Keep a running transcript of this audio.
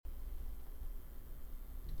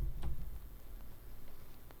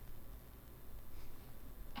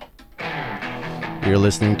You're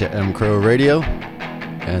listening to mcrowradio,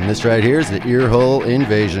 and this right here is the Earhole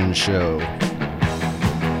Invasion show.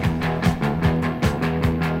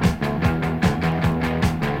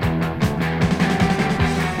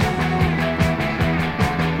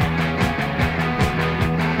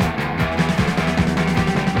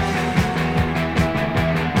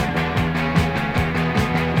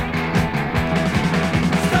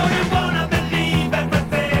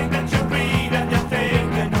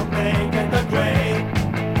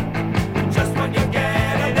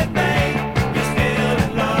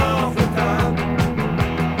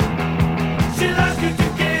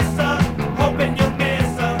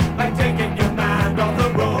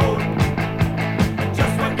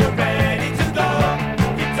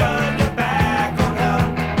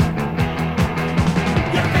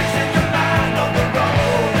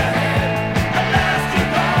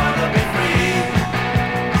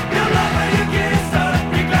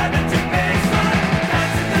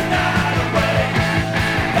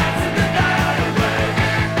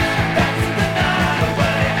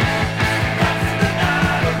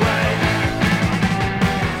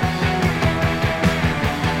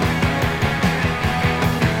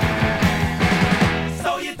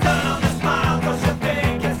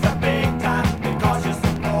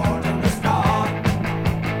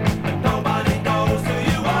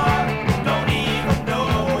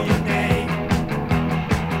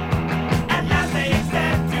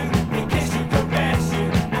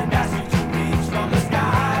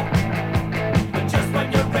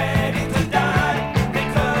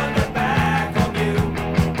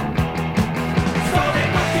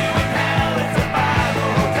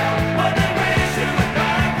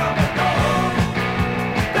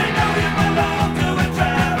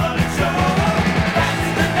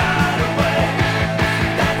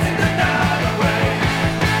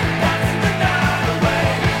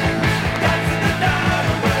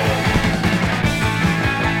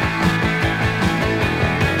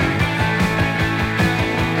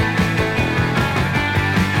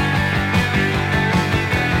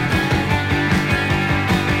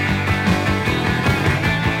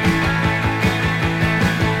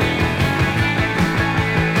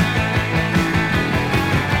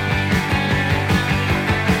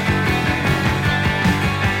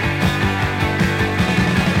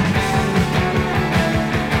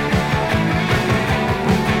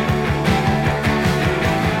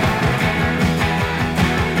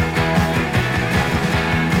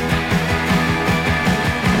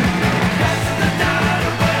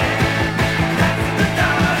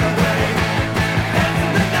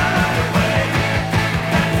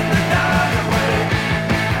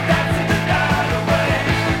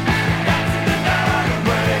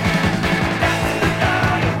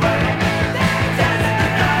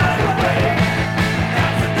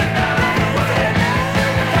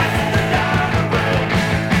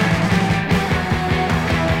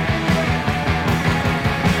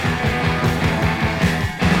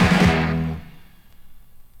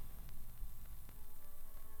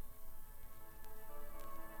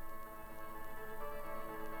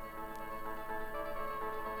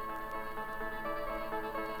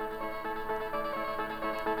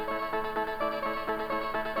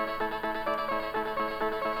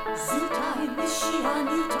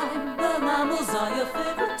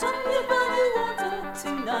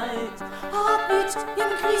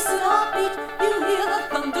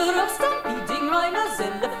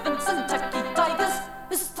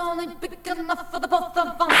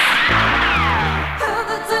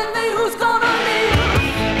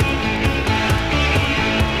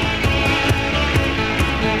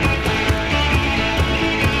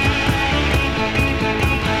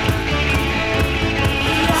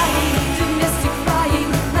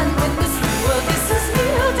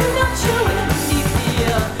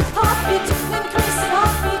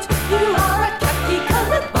 You are a khaki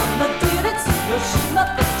colored bombardier, it's your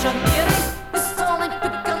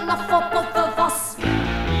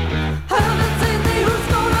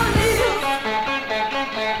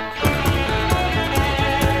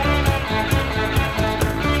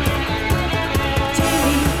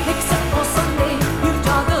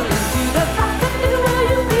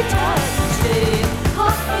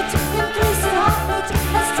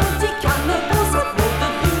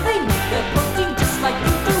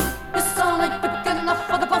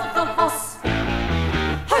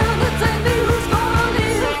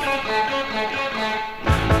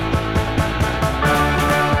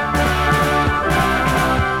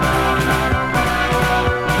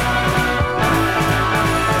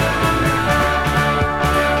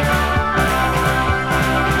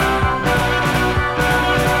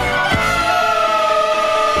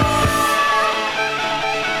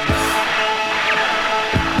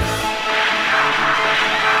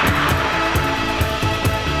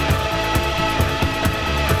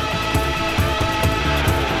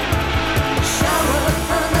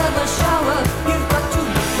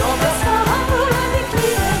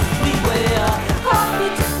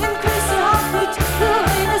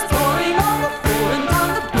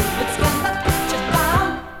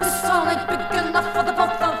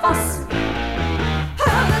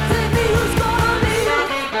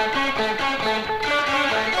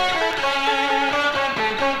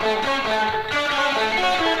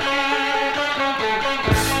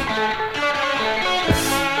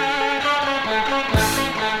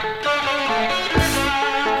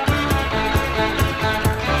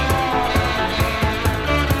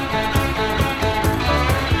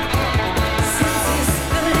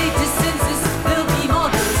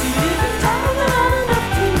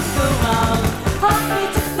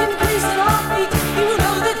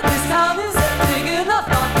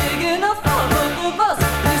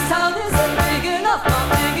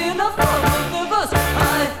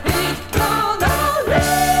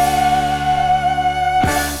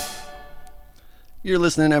You're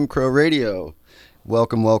listening to mcrowradio.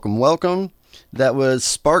 Welcome, welcome, welcome. That was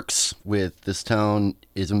Sparks with This Town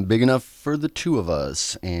Isn't Big Enough for the Two of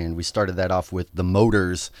Us. And we started that off with The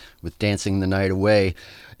Motors with Dancing the Night Away.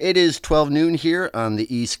 It is 12 noon here on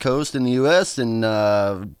the East Coast in the U.S. in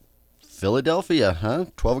Philadelphia,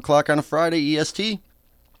 12 o'clock on a Friday, EST.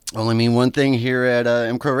 Only mean one thing here at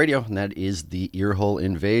mcrow Radio, and that is the Earhole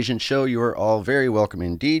Invasion show. You are all very welcome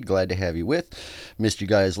indeed. Glad to have you with. Missed you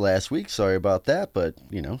guys last week. Sorry about that, but,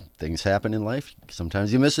 you know, things happen in life.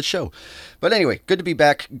 Sometimes you miss a show. But anyway, good to be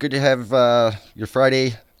back. Good to have your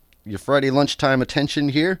Friday lunchtime attention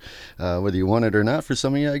here, whether you want it or not for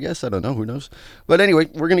some of you, I guess. I don't know. Who knows? But anyway,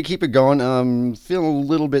 we're going to keep it going. Feeling a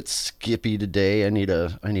little bit skippy today. I need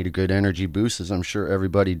a good energy boost, as I'm sure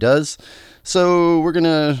everybody does. So we're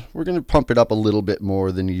gonna pump it up a little bit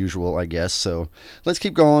more than usual, I guess. So let's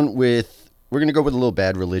keep going with. We're gonna go with a little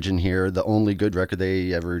Bad Religion here, the only good record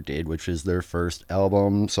they ever did, which is their first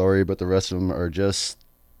album. Sorry, but the rest of them are just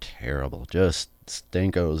terrible, just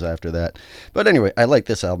stinkos after that. But anyway, I like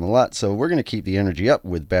this album a lot, so we're gonna keep the energy up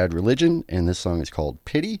with Bad Religion, and this song is called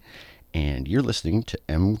Pity. And you're listening to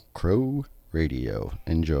mcrow Radio.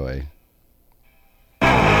 Enjoy.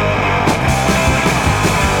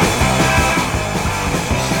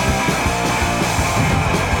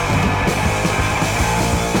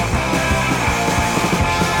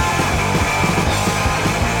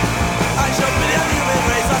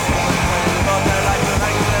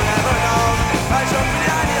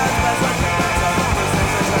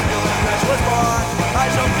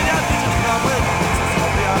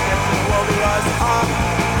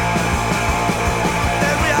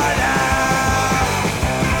 Every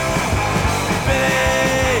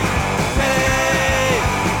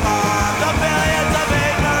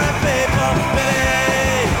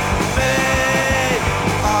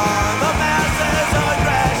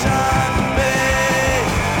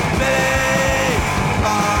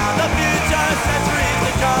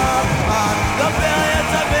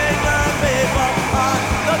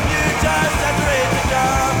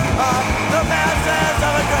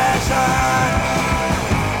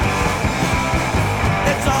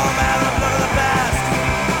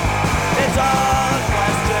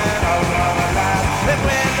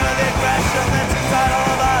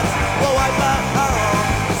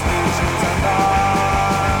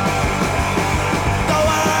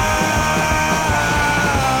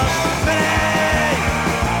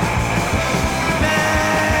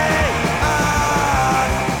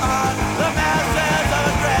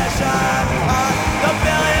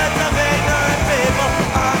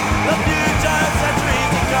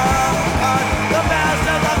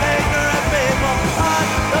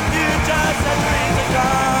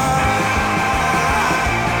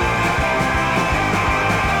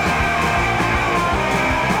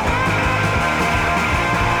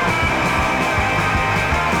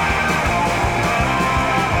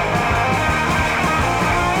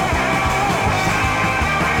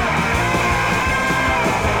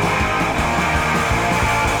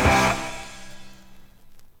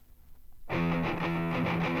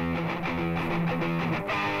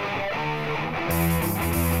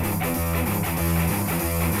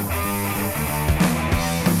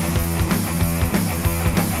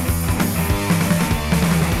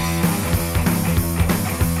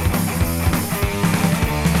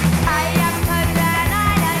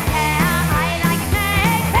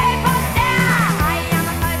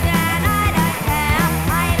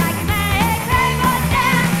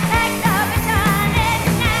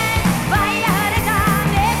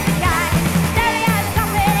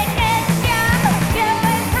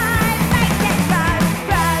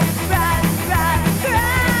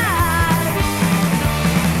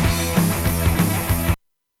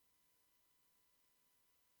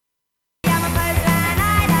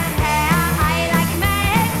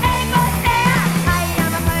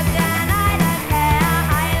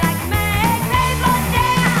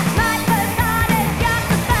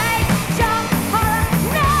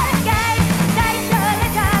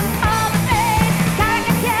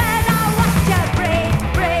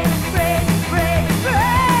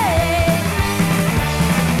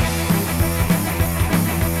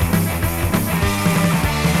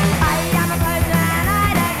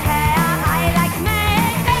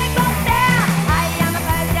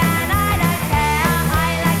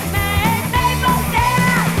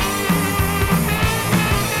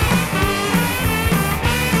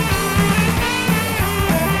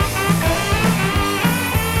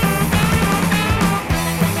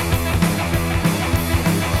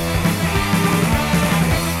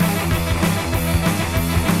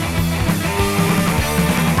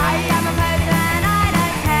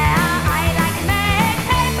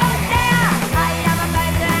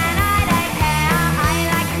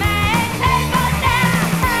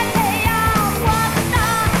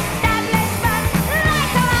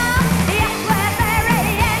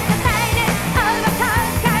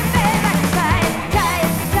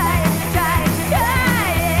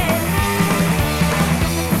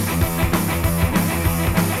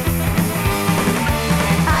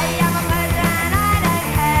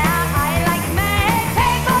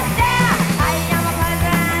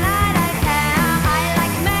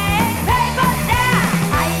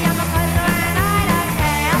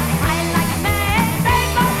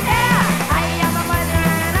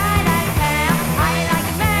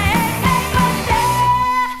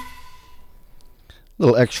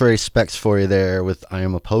Little X-Ray Specs for you there with I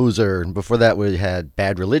Am a Poser. And before that, we had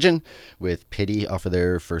Bad Religion with Pity off of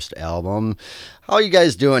their first album. How you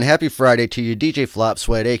guys doing? Happy Friday to you. DJ Flop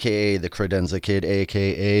Sweat, a.k.a. the Credenza Kid,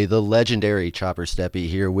 a.k.a. the legendary Chopper Steppy,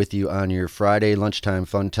 here with you on your Friday lunchtime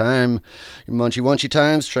fun time. Your munchy-wunchy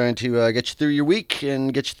times, trying to get you through your week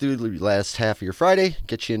and get you through the last half of your Friday,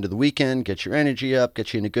 get you into the weekend, get your energy up,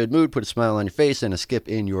 get you in a good mood, put a smile on your face, and a skip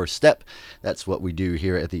in your step. That's what we do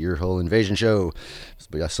here at the Earhole Invasion Show.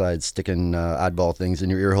 Besides sticking oddball things in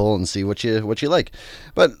your ear hole and see what you like.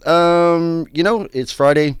 But, it's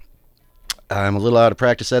Friday. I'm a little out of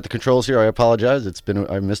practice at the controls here. I apologize.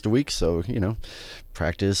 I missed a week, so,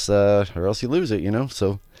 practice or else you lose it,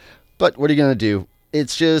 So, but what are you going to do?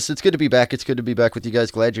 It's good to be back. It's good to be back with you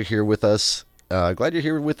guys. Glad you're here with us. Glad you're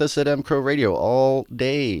here with us at mcrowradio all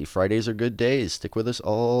day. Fridays are good days. Stick with us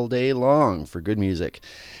all day long for good music.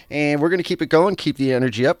 And we're going to keep it going, keep the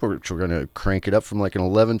energy up. We're going to crank it up from like an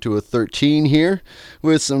 11 to a 13 here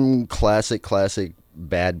with some classic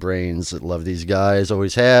Bad Brains. Love these guys,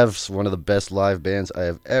 always have. It's one of the best live bands I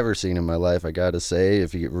have ever seen in my life, I gotta say,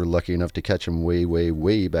 if you were lucky enough to catch them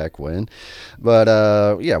way back when. But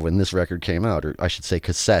when this record came out, or I should say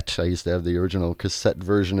cassette. I used to have the original cassette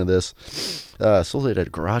version of this. Sold it at a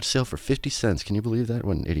garage sale for 50 cents. Can you believe that?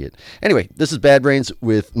 What an idiot. Anyway, this is Bad Brains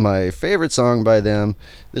with my favorite song by them.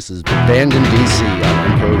 This is Abandoned DC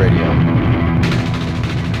on Pro Radio.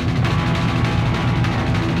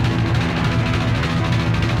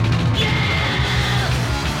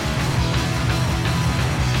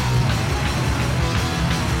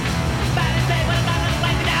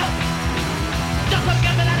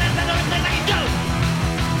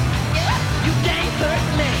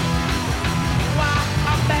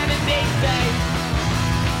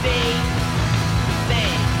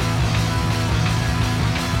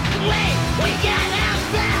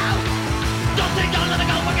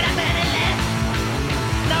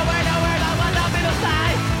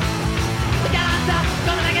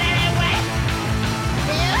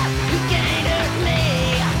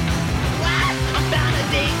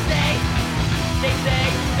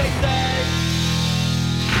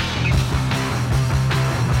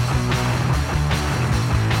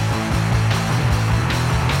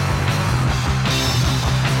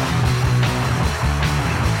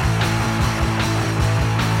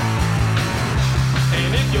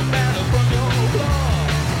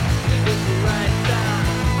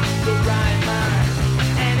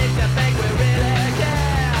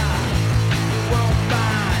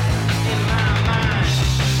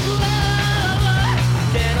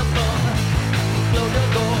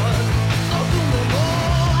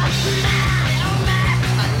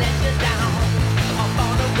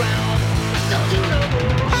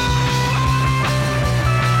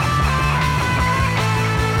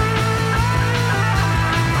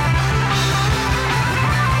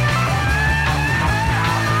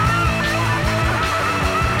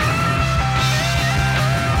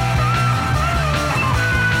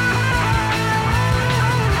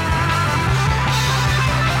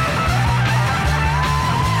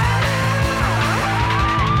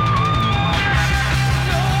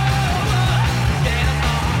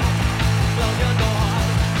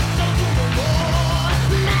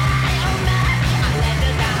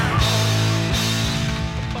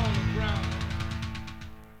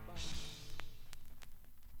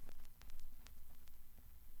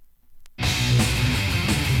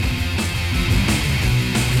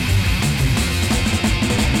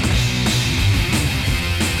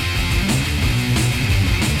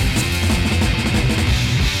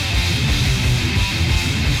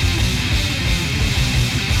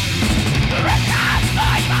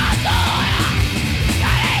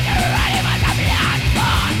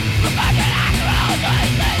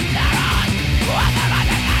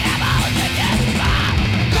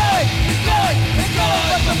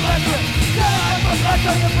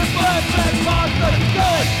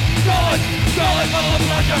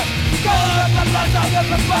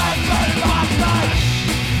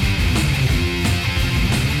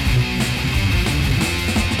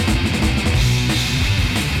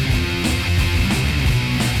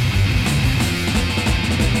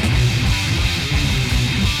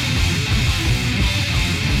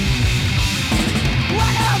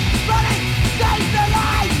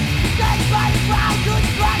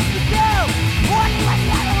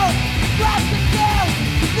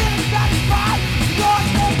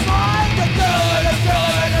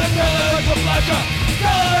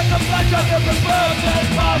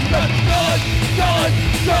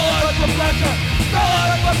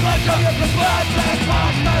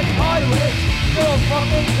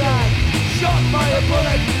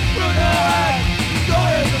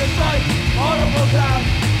 Stories of the sight, horrible death,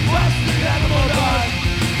 west the animal done.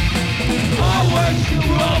 I wish you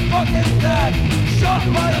were all fucking dead, shot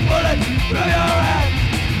by the bullet through your head.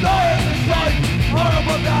 Stories of the sight,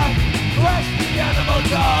 horrible death, west the animal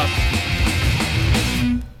dust.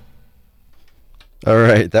 All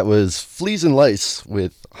right, that was Fleas and Lice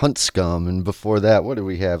with Hunt Scum, and before that, what do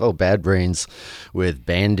we have? Oh, Bad Brains with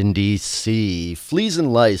Band in DC. Fleas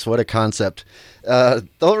and Lice, what a concept. The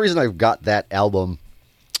whole reason I've got that album,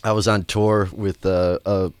 I was on tour with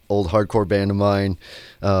a old hardcore band of mine.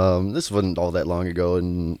 This wasn't all that long ago,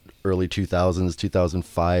 in early 2000s,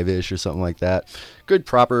 2005-ish or something like that. Good,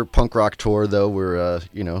 proper punk rock tour, though. We're,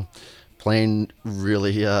 playing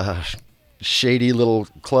really shady little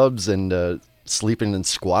clubs and sleeping in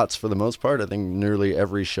squats for the most part. I think nearly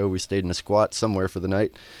every show we stayed in a squat somewhere for the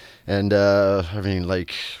night. And,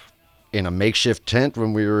 in a makeshift tent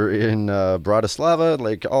when we were in Bratislava,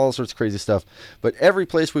 like all sorts of crazy stuff. But every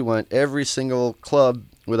place we went, every single club,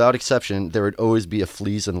 without exception, there would always be a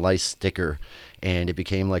Fleas and Lice sticker. And it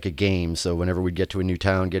became like a game. So whenever we'd get to a new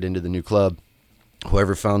town, get into the new club,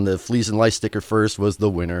 whoever found the Fleas and Lice sticker first was the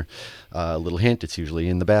winner. Little hint, it's usually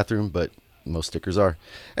in the bathroom, but most stickers are.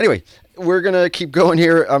 Anyway, we're going to keep going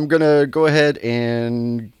here. I'm going to go ahead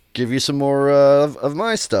and give you some more of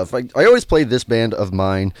my stuff. I always play this band of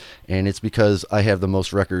mine, and it's because I have the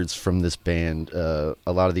most records from this band. A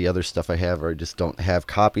lot of the other stuff I have I just don't have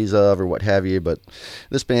copies of or what have you, but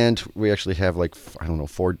this band, we actually have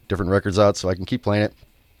 4 different records out, so I can keep playing it.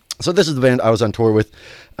 So this is the band I was on tour with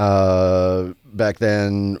back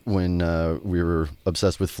then when we were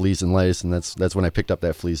obsessed with Fleas and Lice, and that's when I picked up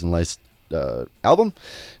that Fleas and Lice album,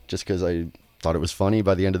 just because I thought it was funny.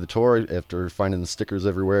 By the end of the tour, after finding the stickers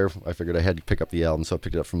everywhere, I figured I had to pick up the album, so I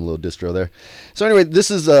picked it up from a little distro there. So anyway,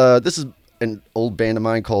 this is an old band of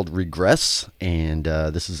mine called Regress, and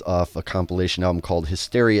this is off a compilation album called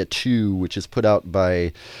Hysteria 2, which is put out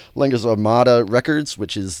by Lengas Armada Records,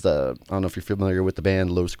 which is I don't know if you're familiar with the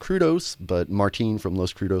band Los Crudos, but Martin from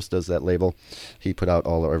Los Crudos does that label. He put out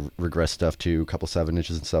all our Regress stuff too, a couple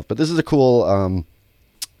 7-inches and stuff. But this is a cool,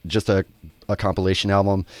 just a compilation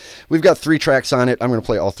album. We've got 3 tracks on it. I'm going to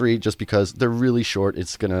play all 3 just because they're really short.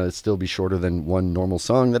 It's going to still be shorter than one normal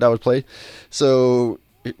song that I would play. So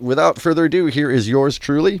without further ado, here is yours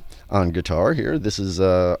truly on guitar here. This is,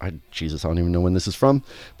 Jesus, I don't even know when this is from,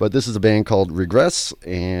 but this is a band called Regress,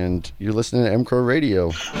 and you're listening to mcrow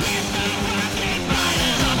Radio.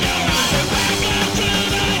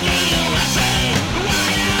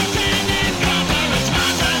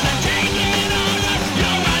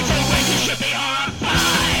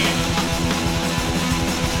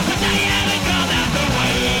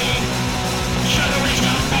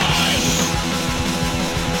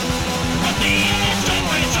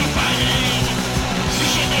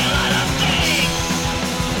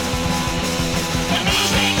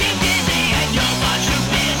 Make it busy and you're much too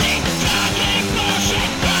busy.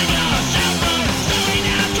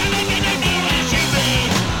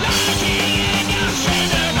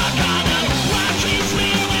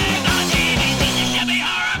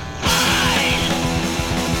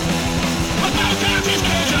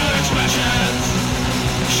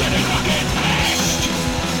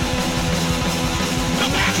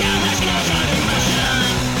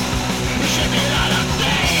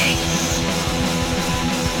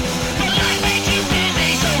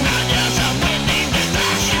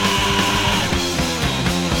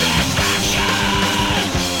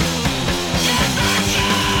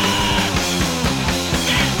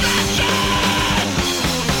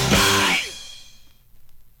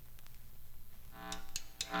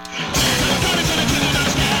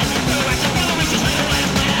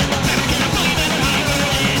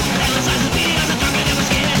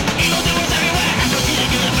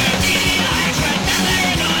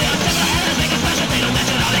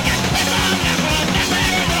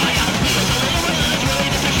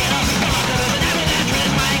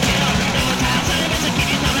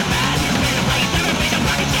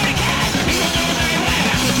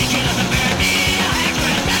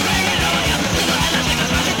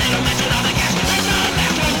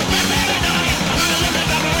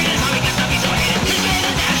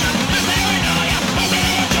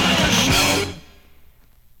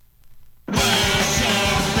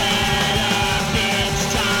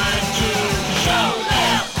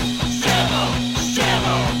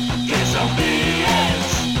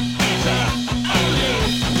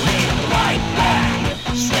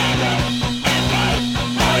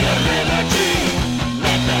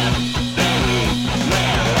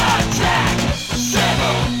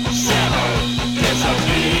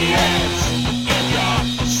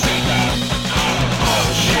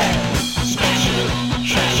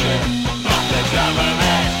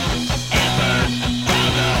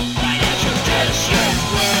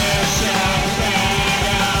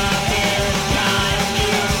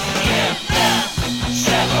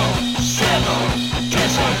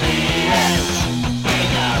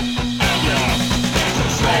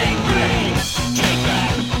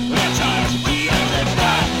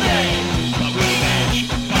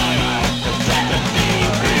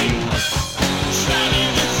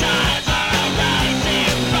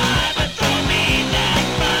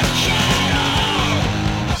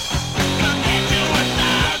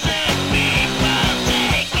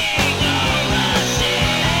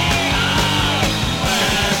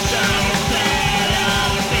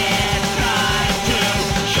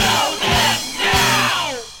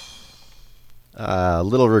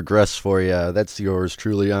 little regress for you. That's yours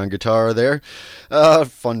truly on guitar there.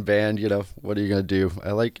 Fun band, what are you going to do?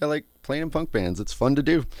 I like playing in punk bands. It's fun to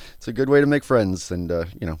do. It's a good way to make friends, and,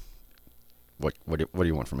 what do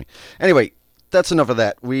you want from me? Anyway, that's enough of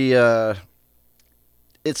that.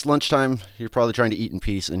 It's lunchtime. You're probably trying to eat in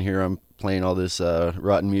peace, and here I'm playing all this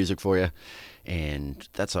rotten music for you, and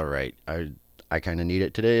that's all right. I kind of need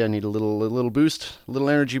it today. I need a little boost, a little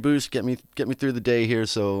energy boost, get me through the day here.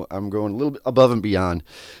 So I'm going a little bit above and beyond,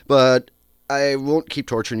 but I won't keep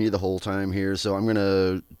torturing you the whole time here. So I'm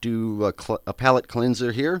gonna do a palate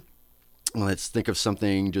cleanser here. Let's think of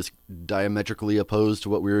something just diametrically opposed to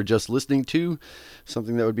what we were just listening to,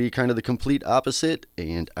 something that would be kind of the complete opposite,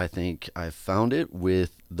 and I think I found it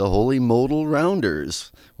with the Holy Modal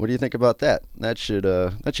Rounders. What do you think about that? That should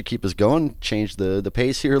keep us going, change the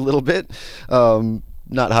pace here a little bit.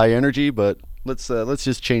 Not high energy, but let's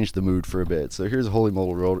just change the mood for a bit. So here's Holy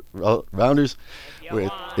Modal Rounders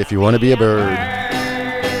with If You Want to Be a Bird.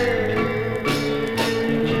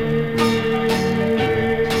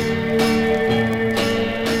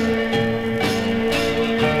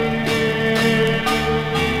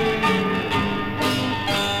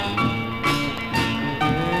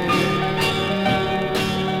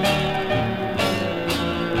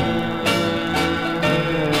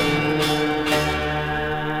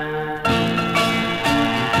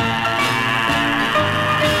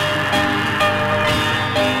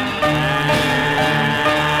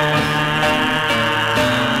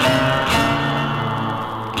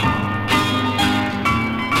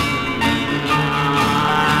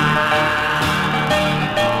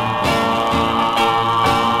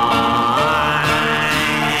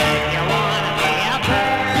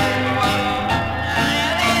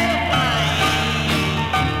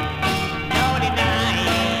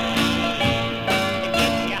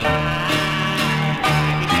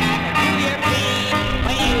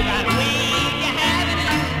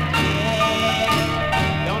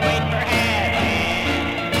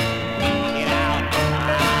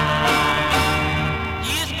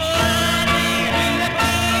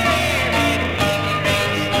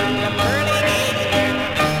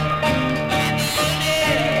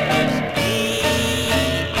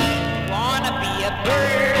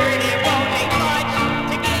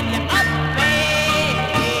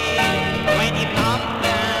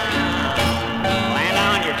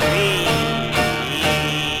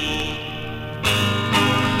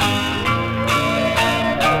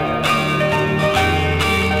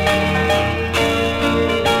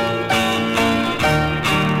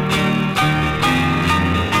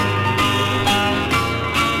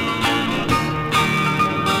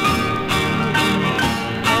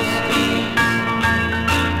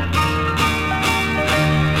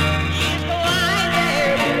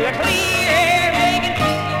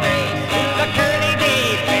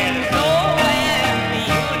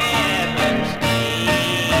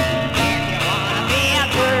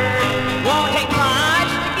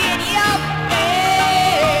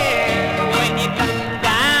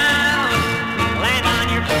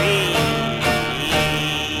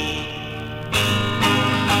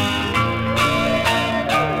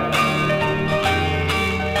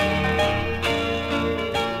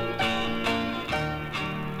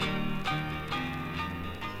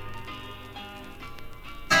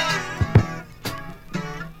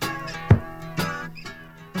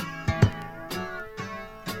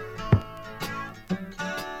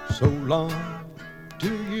 So long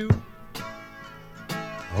to you.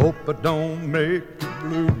 Hope I don't make you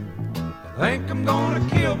blue. I think I'm gonna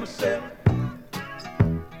kill myself.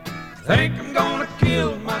 Think I'm gonna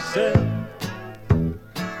kill myself.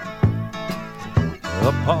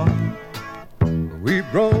 Apart we've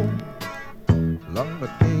grown, Lord, I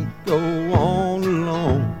can't go on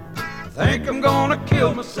alone. I think I'm gonna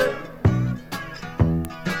kill myself.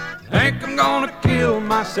 Think I'm gonna kill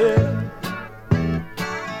myself.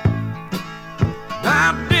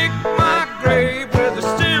 I'll dig my grave with a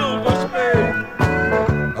silver spade,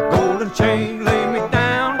 a golden chain lay me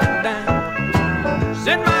down and down.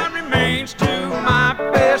 Send my remains to my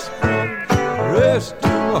best friend, rest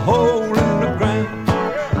to a hole in the ground.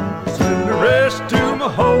 Send the rest to my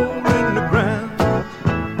hole in the ground.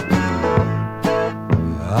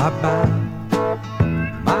 I bow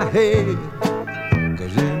my head,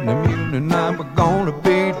 'cause in the morning I'm gonna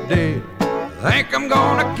be dead. I think I'm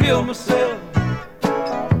gonna kill myself.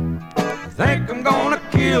 I think I'm gonna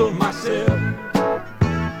kill myself.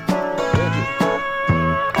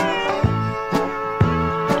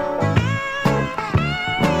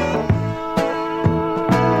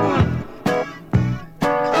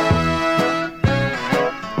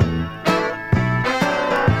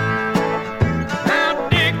 Now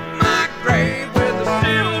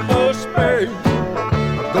spade.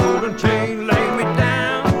 A golden chain lay me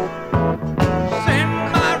down. Send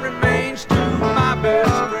my remains to my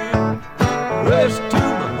best friend. Rest to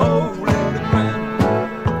my hole in the ground.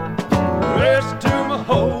 Rest to my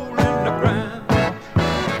hole in the ground.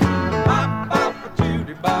 Bop bop a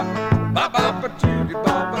Judy bop, bop bop a Judy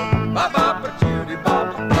bop, bop bop a Judy bop.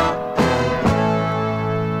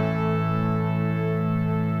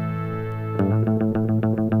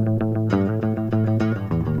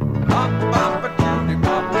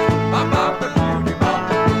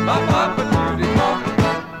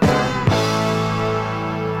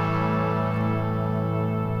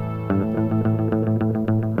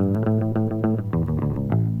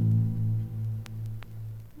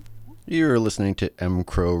 You're listening to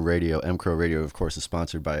mcrowradio. mcrowradio, of course, is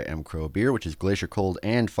sponsored by mcrow Beer, which is Glacier Cold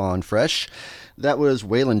and Fawn Fresh. That was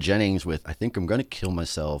Waylon Jennings with I Think I'm Gonna Kill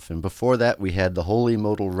Myself. And before that, we had the Holy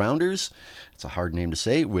Modal Rounders. It's a hard name to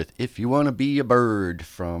say, with If You Want to Be a Bird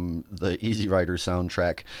from the Easy Rider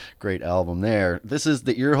soundtrack. Great album there. This is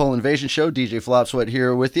the Earhole Invasion Show. DJ Flopsweat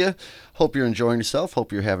here with you. Hope you're enjoying yourself.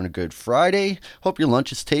 Hope you're having a good Friday. Hope your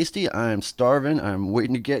lunch is tasty. I'm starving. I'm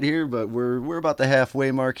waiting to get here, but we're about the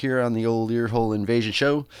halfway mark here on the old Earhole Invasion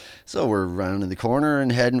Show. So we're rounding the corner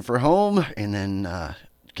and heading for home, and then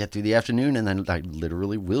get through the afternoon, and then I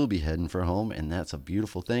literally will be heading for home, and that's a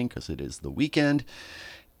beautiful thing because it is the weekend.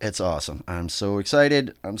 It's awesome. I'm so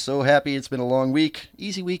excited. I'm so happy. It's been a long week.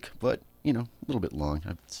 Easy week, but, a little bit long.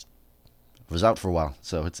 I was out for a while,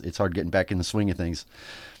 so it's hard getting back in the swing of things.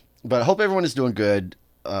 But I hope everyone is doing good.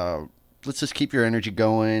 Let's just keep your energy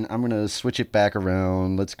going. I'm going to switch it back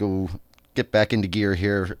around. Let's go get back into gear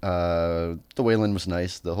here. The Waylon was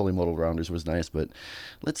nice. The Holy Modal Rounders was nice, but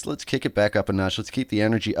let's kick it back up a notch. Let's keep the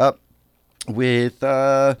energy up with,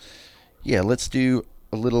 let's do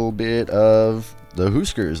a little bit of the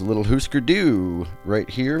Hooskers, a little Hoosker Do right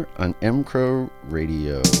here on mcrow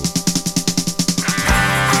Radio.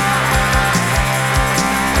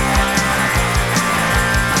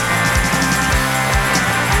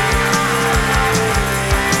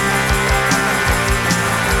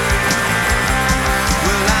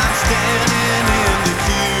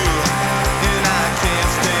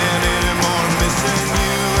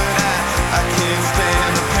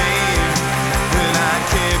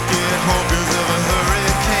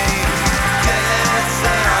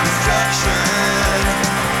 Destruction.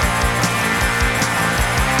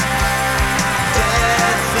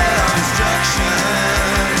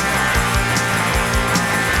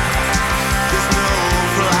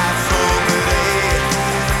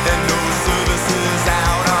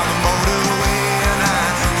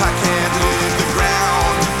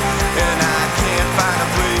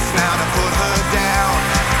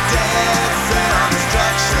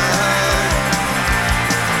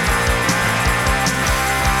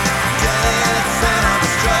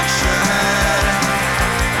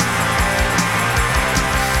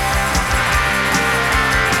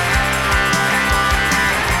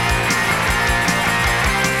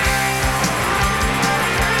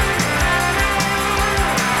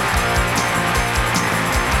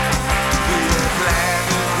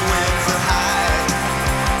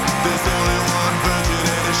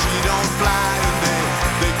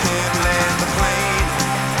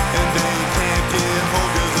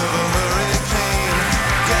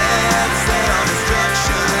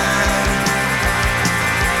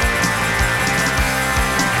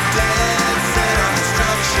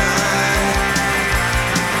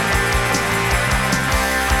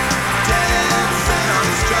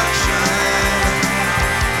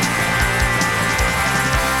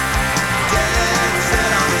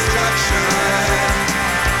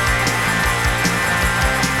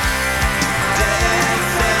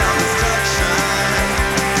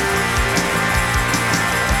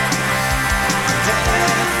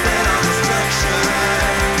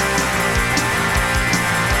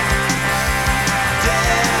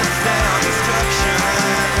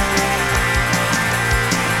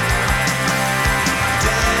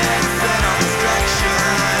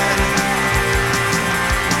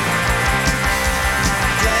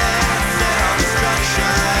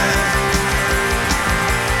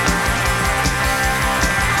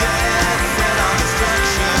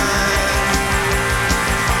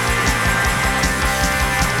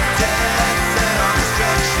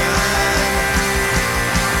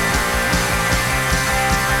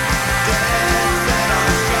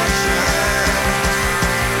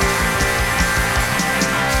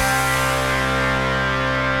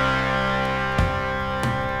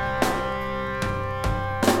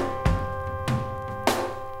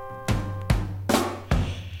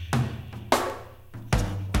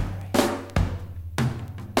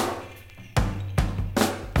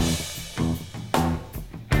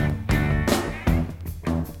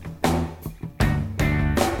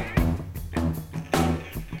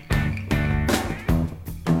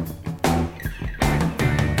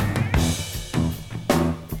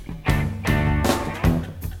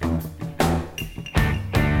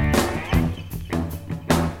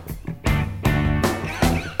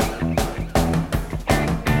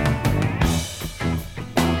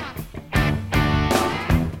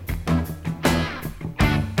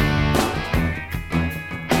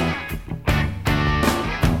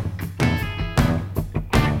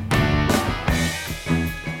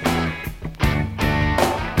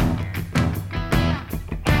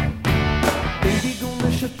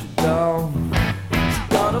 shut you down. She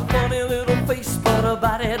got a funny little face, but her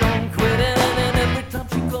body don't quit it. And every time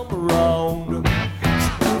she come around, she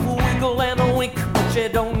give a wiggle and a wink, but she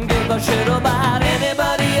don't give a shit about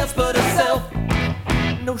anybody else but herself.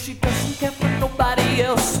 No, she doesn't care for nobody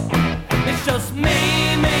else. It's just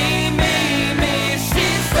me, me, me, me.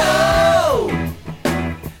 She's so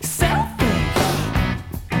selfish.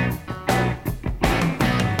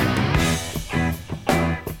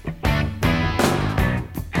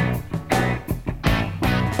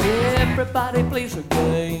 Everybody plays her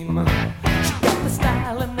game. She got the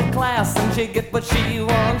style and the class, and she get what she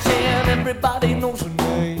wants, and everybody knows her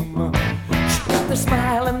name. She got the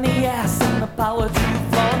smile and the ass and the power to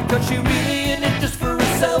flaunt, 'cause she really in it just for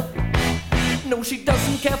herself. No, she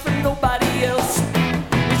doesn't care for nobody else.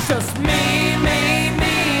 It's just me, me,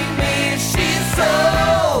 me, me. She's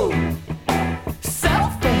so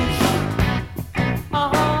selfish.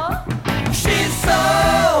 She's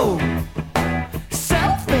so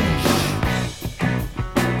selfish.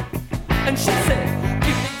 And she said,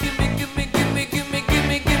 give me, give me, give me, give me, give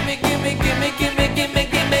me, give me, give me, give me, give me, give me, give me,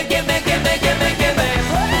 give me, give me, give me, give me, give me.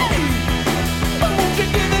 Hey! Won't you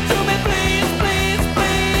give it to me, please, please,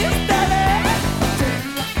 please, daddy?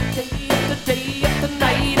 Day after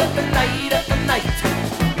night after night after night.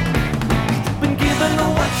 You've been giving her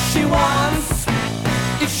what she wants.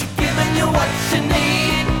 Is she giving you what you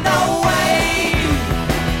need? No way.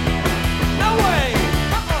 No way.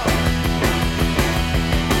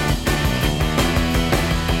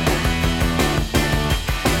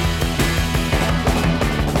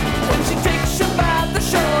 When she takes you by the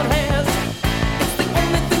short hairs, it's the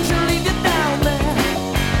only thing she'll leave you down there.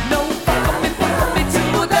 No, fuck me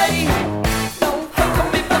today. Don't fuck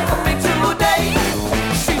me today.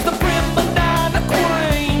 She's the prima donna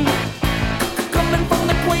queen, coming from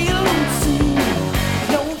the Quaalude scene.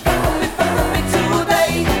 Don't fuck me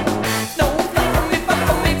today. Don't fuck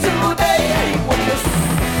me today. Hey, what you say?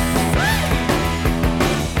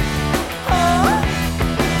 Huh?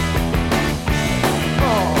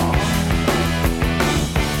 Oh.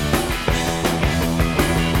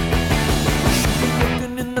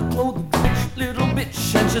 Working in the clothing bitch, little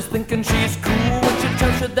bitch, and she's thinking she's cool when she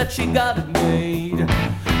tells you that she got it made.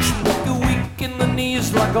 She make you weak in the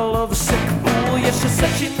knees like a lovesick fool. Yeah, she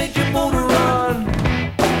said she made your motor run.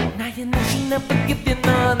 Now you know she never give you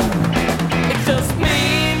none. It's just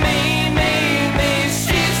me, me, me, me.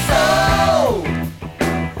 She's so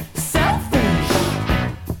selfish.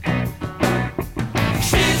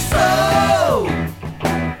 She's so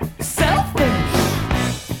selfish.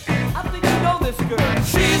 I think you know this girl.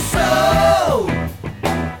 She's so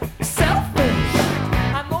selfish.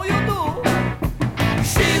 I know you do.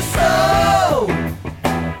 She's so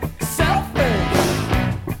selfish.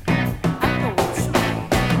 I know it's true.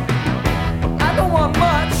 I don't want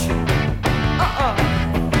much.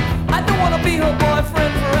 I don't want to be her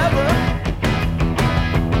boyfriend forever.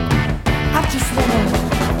 I just want to.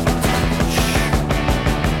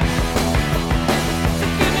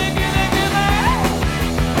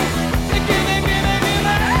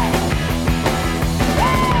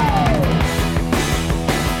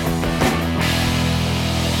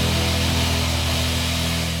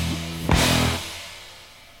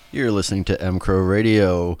 You're listening to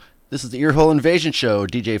mcrowradio. This is the Earhole Invasion Show.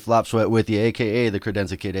 DJ Flopsweat with you, a.k.a. the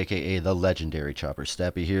Credenza Kid, a.k.a. the legendary Chopper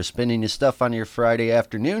Steppy here, spinning your stuff on your Friday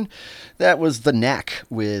afternoon. That was The Knack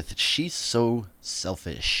with She's So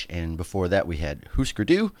Selfish. And before that, we had Husker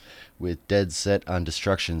Du with Dead Set on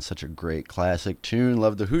Destruction. Such a great classic tune.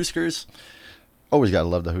 Love the Huskers. Always got to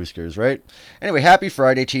love the Huskers, right? Anyway, happy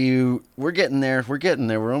Friday to you. We're getting there.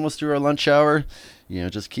 We're almost through our lunch hour. You know,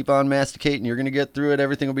 just keep on masticating. You're going to get through it.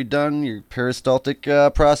 Everything will be done. Your peristaltic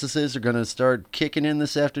processes are going to start kicking in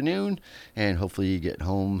this afternoon. And hopefully you get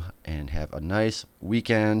home and have a nice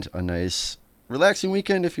weekend, a nice relaxing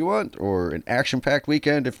weekend if you want, or an action-packed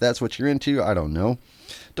weekend if that's what you're into. I don't know.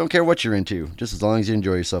 Don't care what you're into, just as long as you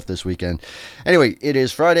enjoy yourself this weekend. Anyway, it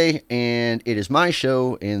is Friday, and it is my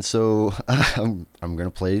show, and so I'm going to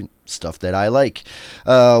play stuff that I like.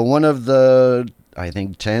 One of the, I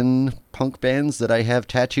think, 10 punk bands that I have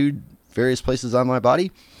tattooed various places on my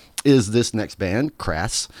body is this next band,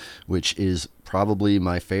 Crass, which is probably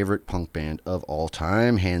my favorite punk band of all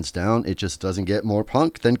time, hands down. It just doesn't get more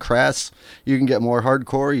punk than Crass. You can get more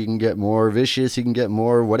hardcore, you can get more vicious, you can get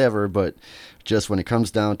more whatever, but just when it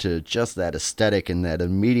comes down to just that aesthetic and that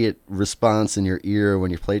immediate response in your ear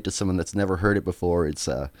when you play it to someone that's never heard it before, it's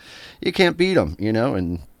you can't beat them, you know,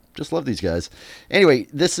 and just love these guys. Anyway,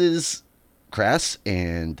 this is Crass,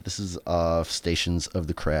 and this is Stations of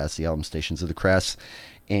the Crass, the album Stations of the Crass,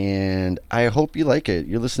 and I hope you like it.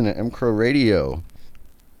 You're listening to mcrowradio.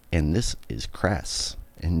 and this is Crass.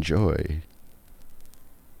 Enjoy.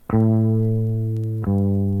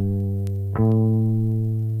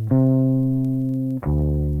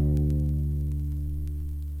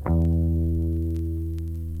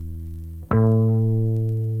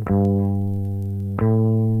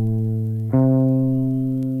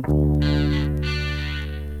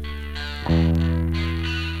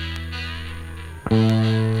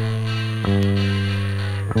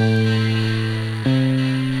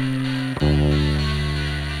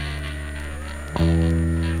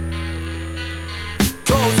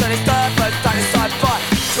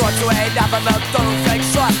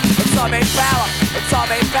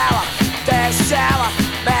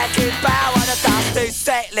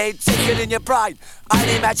 Ticking in your brain, ain't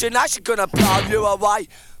imagination gonna blow you away.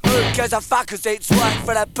 Who gives a fuck, 'cause it's work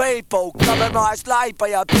for the people. Compromised labour,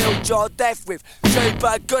 you build your death with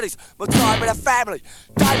cheaper goodies, more time with the family.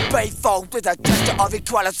 Don't be fooled with a gesture of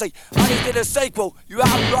equality. Only did a sequel, you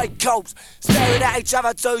outright cops staring at each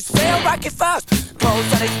other to feel ranking first.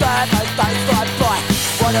 Calls on his third, those days slide by.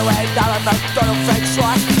 Want to end up a McDonald's French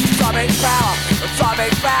fries. Atomic power,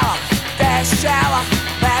 atomic power. Their shower,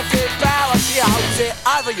 magic power. She holds it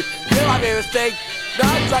over you. You won't hear a thing. No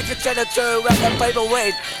drag contender to when the people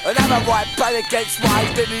win. Another white baby gets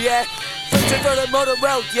waved in the air. Fishing for the modern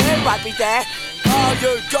world, you won't be there. Oh,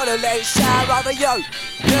 you gotta let it shower over you.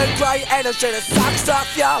 You great energy that sucks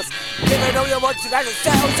off yours. Giving all you want to as it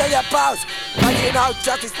sells in your balls. Making no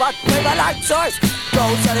justice but people like choice.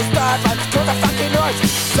 Goals on his third ones, cause the fucking noise.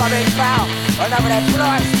 Atomic power, another their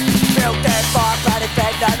price. Build their fire by the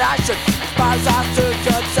nation. Expose us to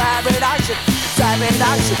contamination.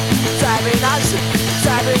 Contamination, contamination,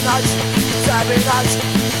 contamination, contamination,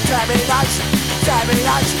 contamination,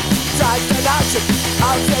 contamination, contamination,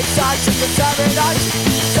 outside contamination,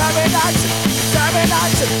 contamination,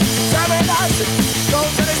 contamination, contamination. Go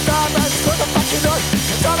to the starburst, cause the fucking noise.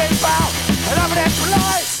 Atomic power, and over their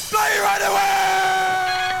police. Blow you right away!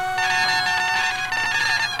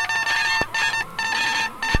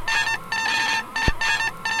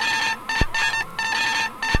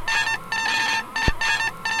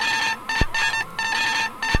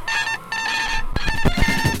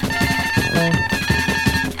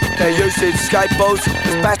 They're using skateboards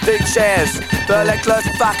as plastic chairs. The legless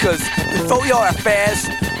fuckers who thought your affairs.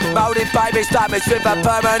 Moulding baby stomachs with a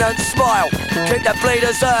permanent smile. Keep the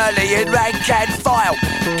bleeders early in rank and file.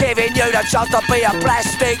 Giving you the chance to be a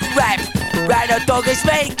plastic wrap. Round a doggy's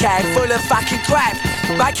meat can full of fucking crap.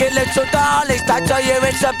 Making little darlings don't tell you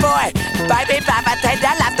it's a boy. Baby mama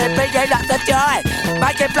tender love to bring you up the joy.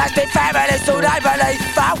 Making plastic families all they believe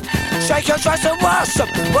folk. Shake your dress and worship,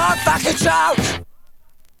 one fucking joke.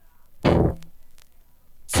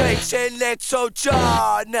 Teaching little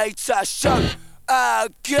Johnny to shoot a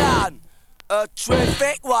gun. A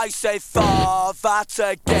terrific way, say father,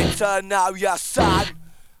 to get to know your son.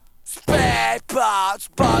 Spare parts,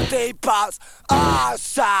 body parts, are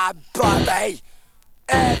somebody.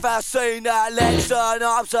 Ever seen the legs and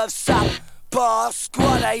arms of some poor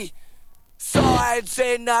squatty? Signs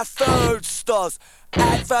in the food stores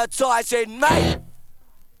advertising meat.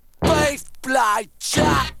 Beef, blood,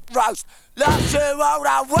 chuck, roast. Loves you all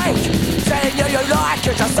the week. Telling you like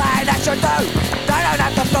it, just saying that you do. They don't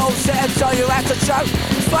have to bullshit and tell you how to choke.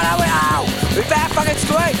 Swallow it all, without fucking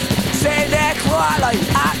squeak. Sitting there quietly,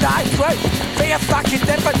 at night quick. Think you're fucking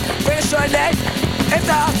different, finish your name. If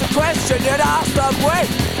they ask a question, you'd ask them when.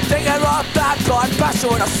 Think you're all that blind, but you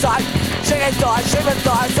wanna say. Chicken dies, human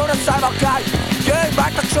dies, all the same okay. You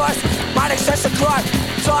make the choice, money says a crime.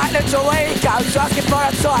 Tight little egos, asking for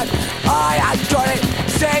a time. I ain't got it,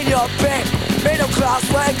 seen your bit. Middle class,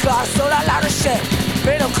 working class, all that load of shit.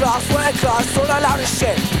 Middle class, working class, all that load of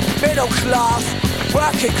shit. Middle class,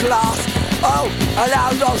 working class, oh, a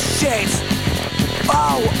load of shit.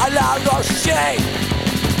 Oh, a load of shit.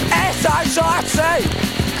 S-H-I-T,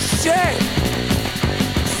 shit.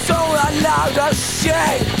 So a load of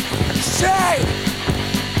shit. Shit.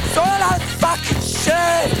 So a load of fucking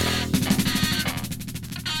shit.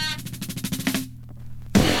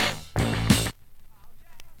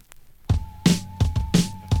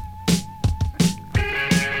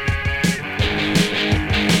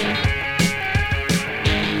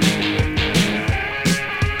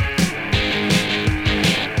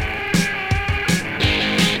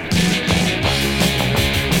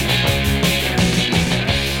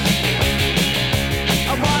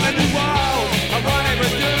 I want a new world, I want it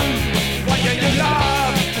with you. What can you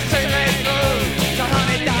love?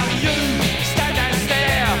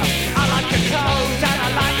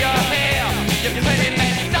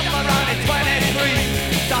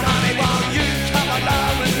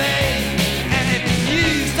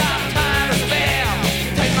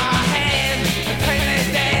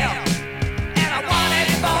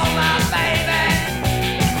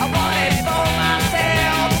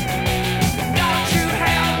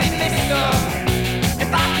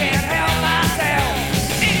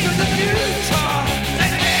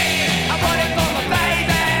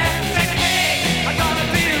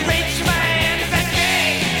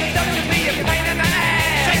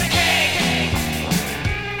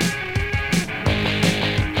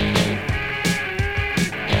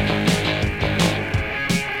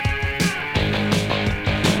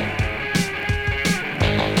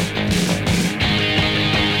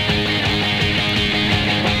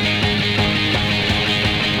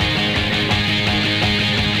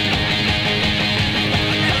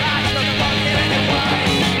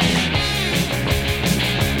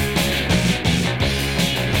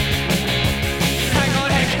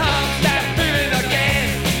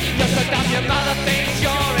 your mother thinks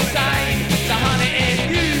you're insane. So honey, if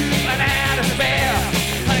you run out of spare,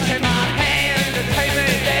 honey, take my hand and take me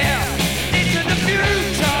there. Into the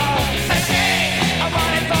future. Okay, I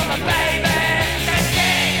want it for my baby.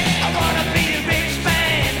 Okay, I wanna be a rich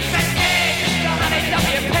man. Okay, so honey, don't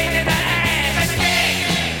be a pain in the ass. Okay,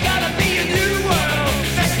 gotta be a new world.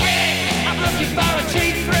 Okay, I'm looking for a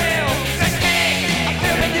cheap thrill. Okay, I'm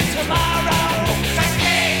feeling it tomorrow.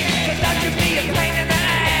 Okay, so don't you be a pain in the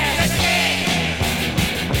ass. Okay,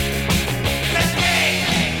 okay, okay,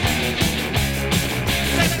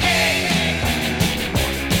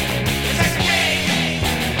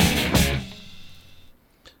 okay.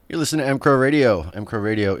 You're listening to mcrow Radio. mcrow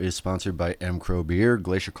Radio is sponsored by mcrow Beer,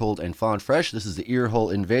 Glacier Cold, and Fawn Fresh. This is the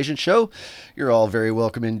Earhole Invasion Show. You're all very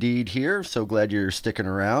welcome indeed here. So glad you're sticking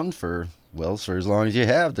around for as long as you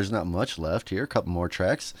have. There's not much left here. A couple more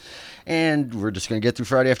tracks. And we're just going to get through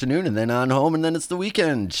Friday afternoon and then on home, and then it's the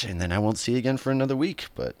weekend. And then I won't see you again for another week.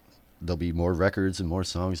 But there'll be more records and more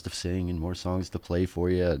songs to sing and more songs to play for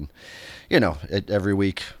you. And, every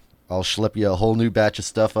week I'll schlep you a whole new batch of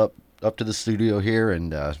stuff up to the studio here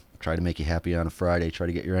and try to make you happy on a Friday. Try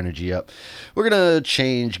to get your energy up. We're gonna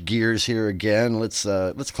change gears here again. Let's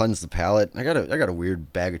cleanse the palate. I got a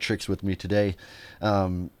weird bag of tricks with me today.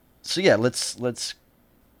 Let's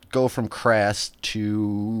go from Crass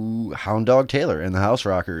to Hound Dog Taylor and the House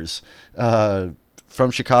Rockers.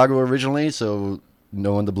 From Chicago originally, so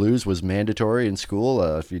knowing the blues was mandatory in school.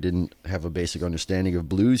 If you didn't have a basic understanding of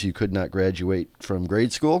blues, you could not graduate from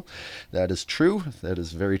grade school. That is true. That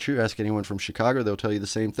is very true. Ask anyone from Chicago, they'll tell you the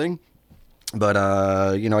same thing. But,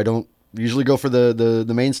 I don't usually go for the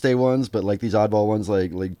mainstay ones, but like these oddball ones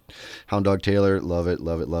like Hound Dog Taylor, love it,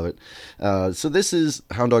 love it, love it. So this is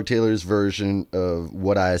Hound Dog Taylor's version of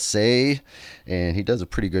What I Say, and he does a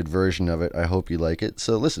pretty good version of it. I hope you like it.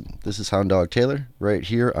 So listen, this is Hound Dog Taylor right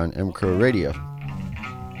here on mcrow Radio.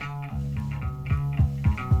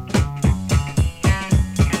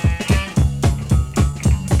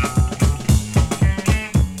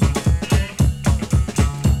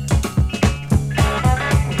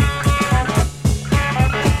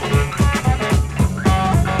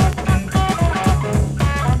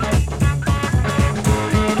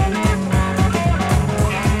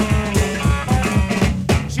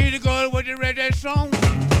 Song.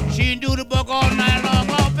 She do the buck all night long,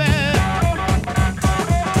 oh, baby.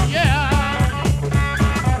 Yeah.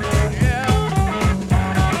 Yeah.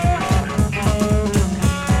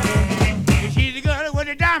 She's the girl with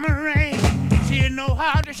the diamond ring. She know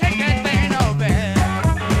how to shake that thing, oh, baby.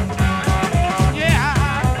 Yeah.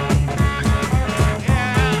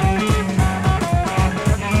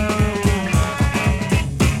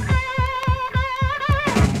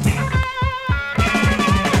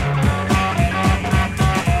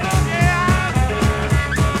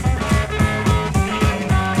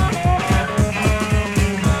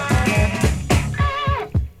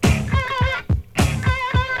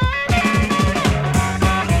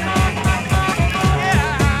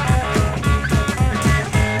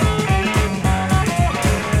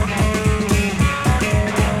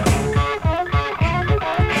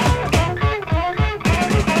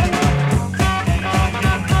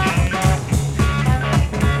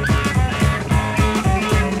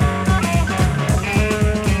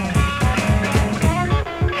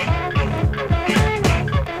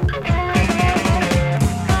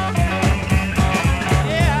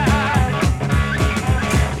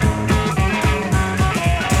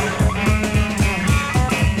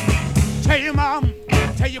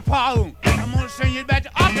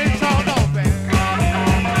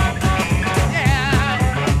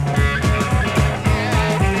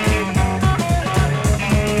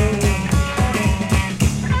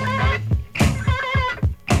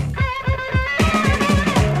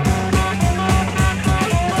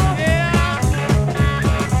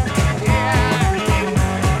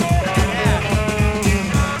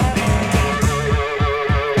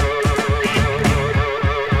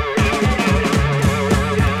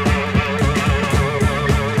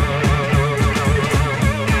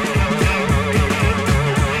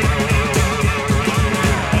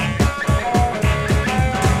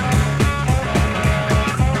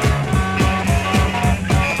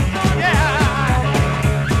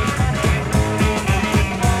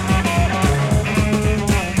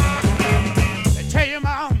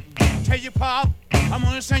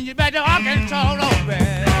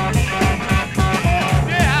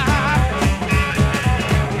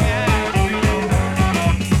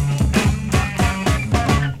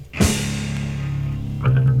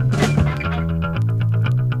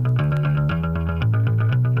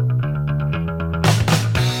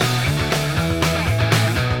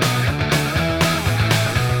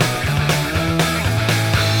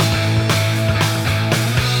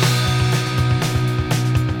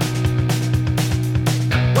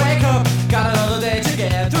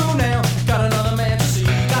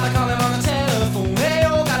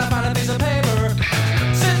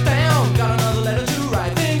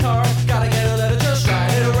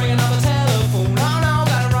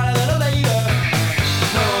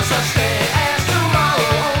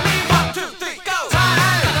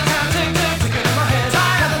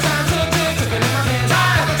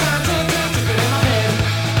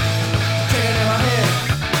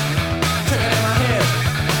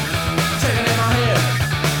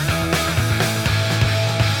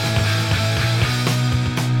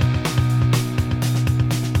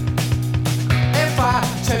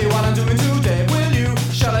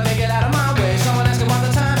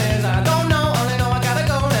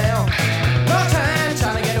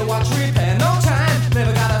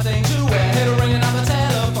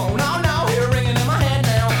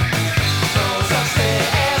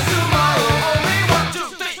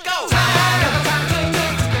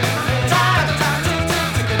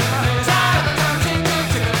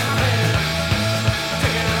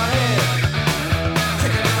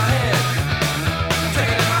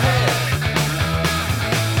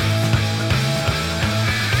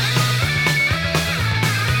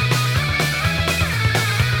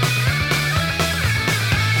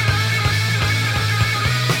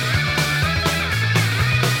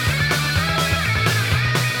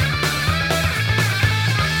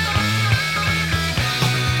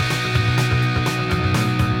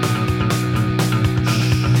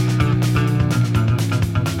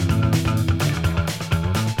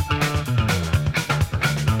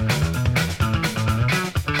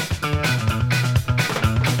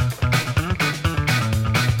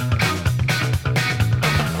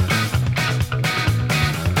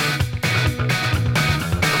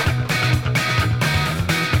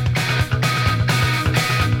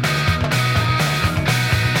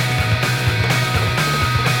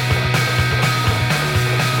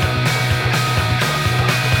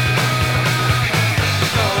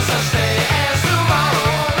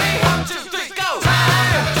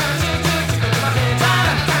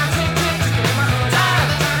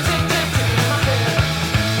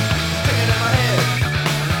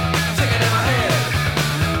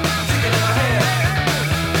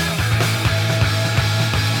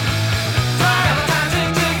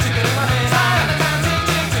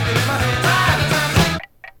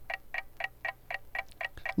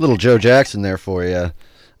 Little Joe Jackson there for you.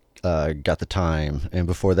 Got the time. And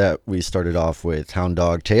before that, we started off with Hound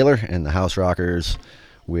Dog Taylor and the House Rockers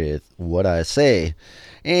with What I Say.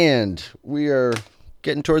 And we are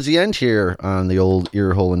getting towards the end here on the old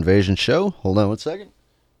Earhole Invasion show. Hold on one second.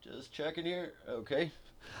 Just checking here. Okay.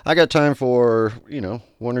 I got time for,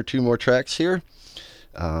 one or two more tracks here.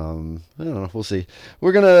 I don't know. We'll see.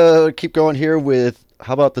 We're going to keep going here with,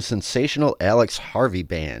 how about the Sensational Alex Harvey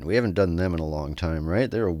Band? We haven't done them in a long time, right?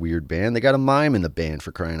 They're a weird band. They got a mime in the band,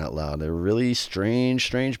 for crying out loud. They're a really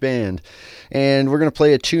strange band. And we're going to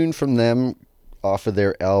play a tune from them off of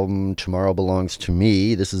their album Tomorrow Belongs to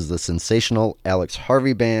Me. This is the Sensational Alex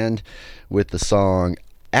Harvey Band with the song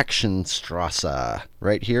Actionstrasse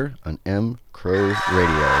right here on M Crow Radio.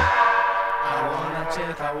 I wanna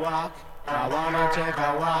take a walk, I wanna take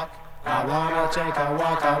a walk, I wanna take a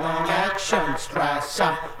walk along Actionstrasse.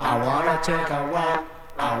 I wanna take a walk,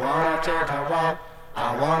 I wanna take a walk,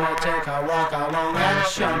 I wanna take a walk along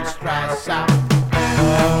Actionstrasse.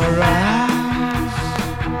 Alright.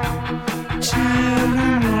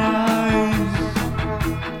 Children rise,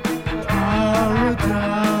 paradise.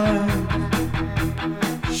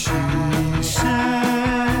 She said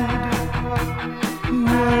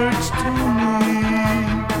words to me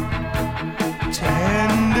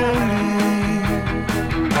tenderly.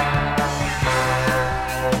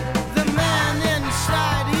 The man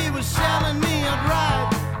inside, he was selling me a drive.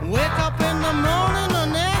 Wake up in the morning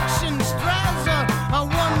on Actionstrasse, a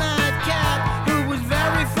one-night cab who was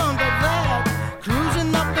very fond of that.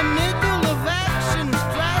 Cruising up the middle of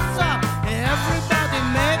Actionstrasse. Everybody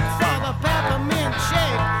make for the peppermint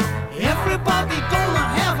shake. Everybody gonna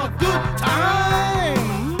have a good time.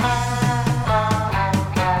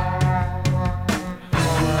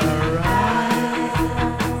 Alright,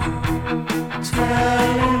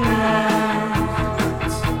 telling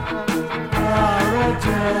lies, paradise.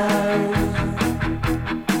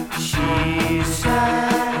 She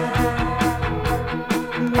said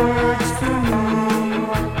words to me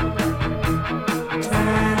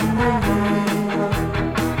tenderly.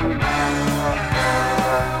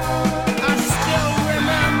 I still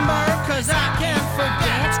remember, 'cause I can't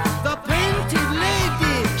forget, the painted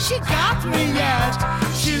lady, she got me yet.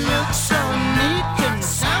 She looks so neat and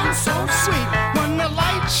sounds so sweet when the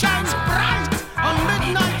light shines bright on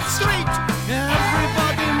Midnight Street.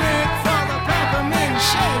 Everybody make for the peppermint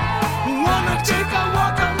shake. Wanna take a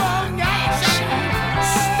walk along Actionstrasse.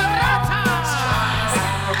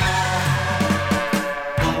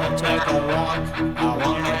 Wanna take a walk, I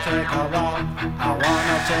wanna take a walk, I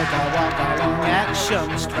wanna take a walk along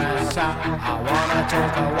Actionstrasse. I wanna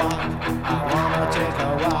take a walk, I wanna take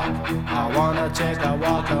a walk, I wanna take a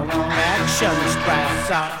walk along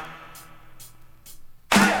Actionstrasse.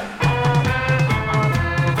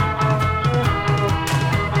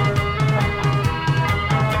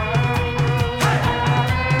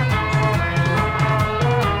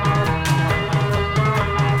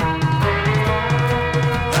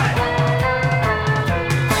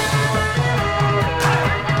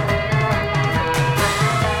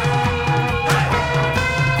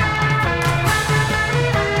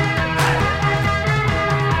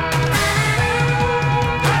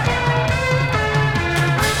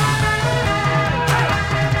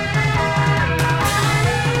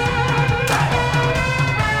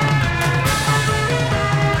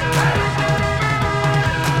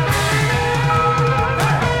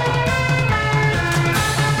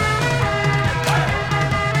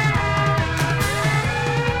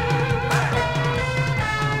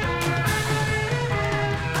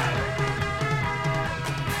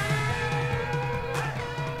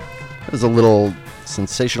 There's a little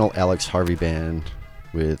Sensational Alex Harvey Band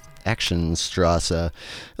with Actionstrasse.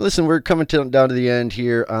 Listen, we're coming down to the end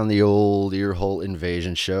here on the old Earhole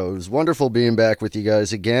Invasion show. It was wonderful being back with you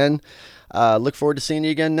guys again. Look forward to seeing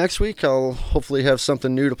you again next week. I'll hopefully have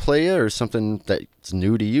something new to play you, or something that's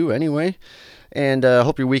new to you anyway. And I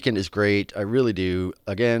hope your weekend is great. I really do.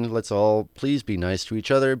 Again, let's all please be nice to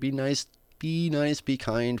each other. Be nice, be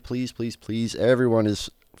kind. Please, please, please. Everyone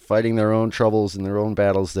is fighting their own troubles and their own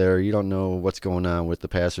battles there. You don't know what's going on with the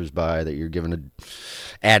passersby that you're giving an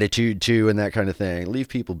attitude to and that kind of thing. Leave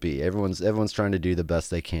people be. Everyone's trying to do the best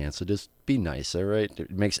they can. So just be nice, all right?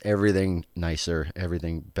 It makes everything nicer,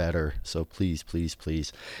 everything better. So please, please,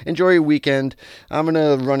 please enjoy your weekend. I'm going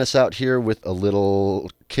to run us out here with a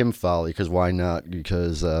little Kim Folly, because why not?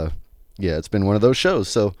 Because, yeah, it's been one of those shows.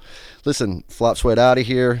 So listen, Flop Sweat out of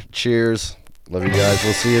here. Cheers. Love you guys.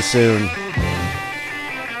 We'll see you soon.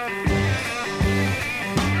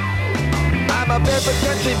 I'm a barefoot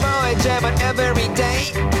country boy jamming every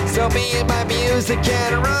day. So me and my music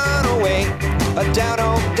can't run away. A down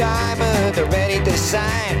home diamond, ready to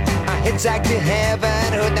shine. I hitchhike to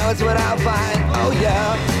heaven, who knows what I'll find? Oh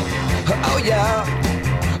yeah, oh yeah,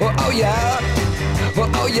 oh yeah,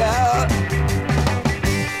 oh yeah.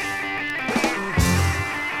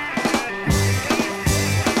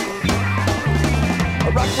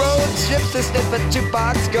 A rock road ships to sniff a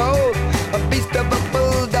jukebox gold. A beast of a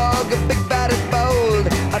bulldog, a big bad and bold.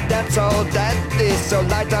 I dance all dandy, so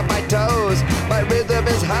light on my toes. My rhythm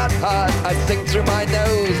is hot, hot, I sing through my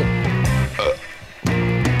nose.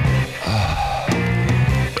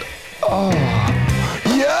 Oh,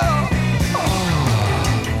 yeah!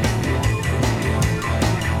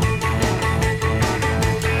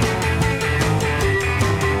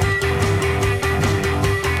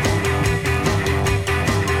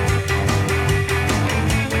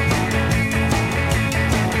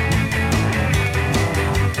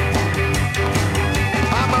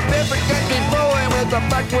 A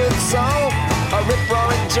backwoods song, a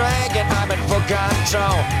rip-roaring dragon, I'm in full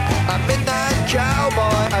control. A midnight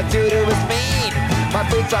cowboy, a doo-doo is mean. My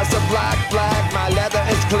boots are so black, black, my leather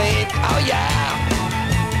is clean. Oh yeah!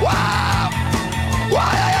 Wow!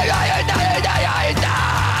 Wow!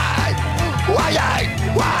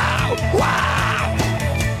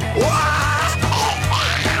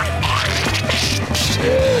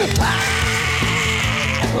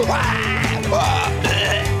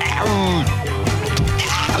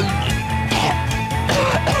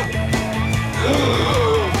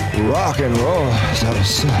 Rock and roll, is that a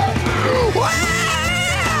song?